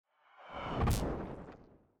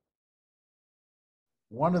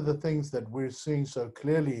one of the things that we're seeing so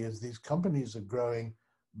clearly is these companies are growing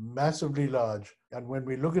massively large. And when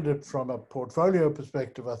we look at it from a portfolio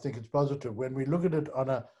perspective, I think it's positive. When we look at it on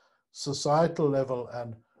a societal level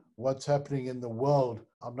and what's happening in the world,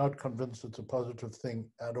 I'm not convinced it's a positive thing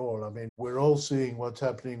at all. I mean, we're all seeing what's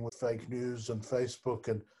happening with fake news and Facebook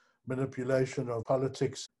and manipulation of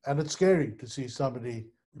politics. And it's scary to see somebody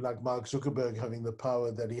like Mark Zuckerberg having the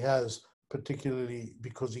power that he has, particularly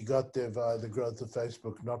because he got there via the growth of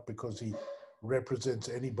Facebook, not because he represents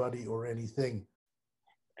anybody or anything.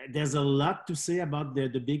 There's a lot to say about the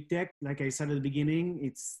big tech. Like I said at the beginning,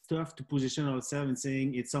 it's tough to position ourselves and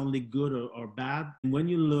saying it's only good or bad. When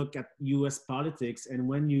you look at US politics and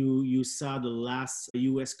when you saw the last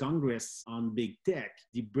US Congress on big tech,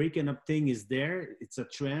 the breaking up thing is there. It's a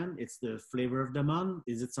trend. It's the flavor of the month.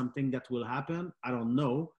 Is it something that will happen? I don't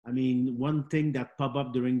know. I mean, one thing that popped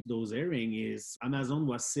up during those hearings is Amazon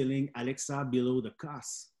was selling Alexa below the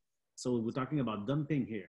cost. So we're talking about dumping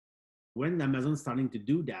here. When Amazon's starting to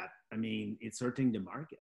do that, I mean, it's hurting the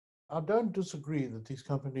market. I don't disagree that these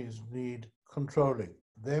companies need controlling.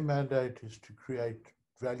 Their mandate is to create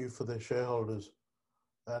value for their shareholders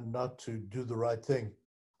and not to do the right thing.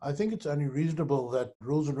 I think it's only reasonable that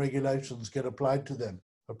rules and regulations get applied to them,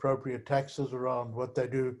 appropriate taxes around what they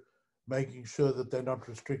do, making sure that they're not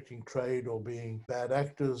restricting trade or being bad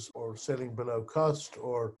actors or selling below cost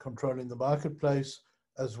or controlling the marketplace,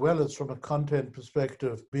 as well as from a content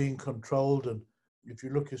perspective, being controlled. And if you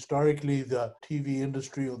look historically, the TV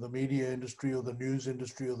industry or the media industry or the news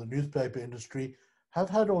industry or the newspaper industry have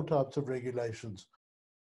had all types of regulations.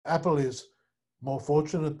 Apple is more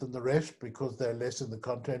fortunate than the rest because they're less in the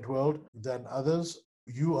content world than others.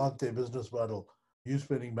 You aren't their business model. You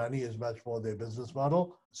spending money is much more their business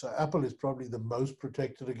model. So Apple is probably the most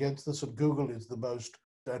protected against this, and Google is the most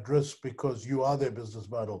at risk because you are their business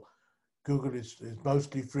model. Google is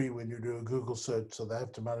mostly free when you do a Google search, so they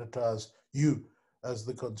have to monetize you as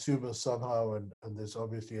the consumer somehow, and there's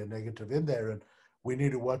obviously a negative in there, and we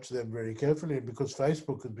need to watch them very carefully. And because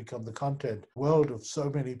Facebook has become the content world of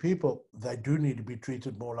so many people, they do need to be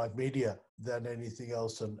treated more like media than anything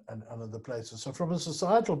else and other places. So from a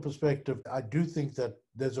societal perspective, I do think that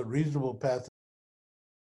there's a reasonable path.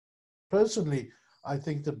 Personally, I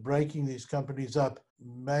think that breaking these companies up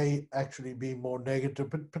may actually be more negative,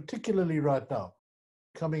 but particularly right now,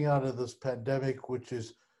 coming out of this pandemic, which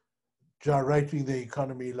is gyrating the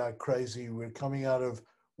economy like crazy. We're coming out of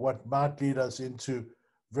what might lead us into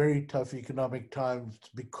very tough economic times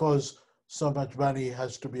because so much money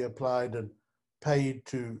has to be applied and paid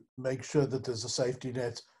to make sure that there's a safety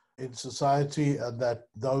net in society and that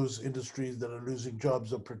those industries that are losing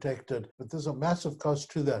jobs are protected. But there's a massive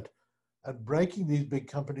cost to that. And breaking these big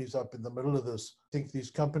companies up in the middle of this, I think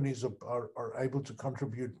these companies are able to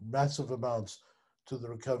contribute massive amounts to the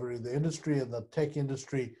recovery of the industry and the tech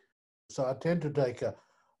industry. So I tend to take a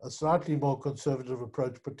slightly more conservative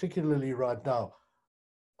approach, particularly right now.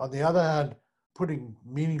 On the other hand, putting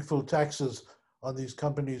meaningful taxes on these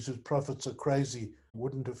companies whose profits are crazy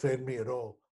wouldn't offend me at all.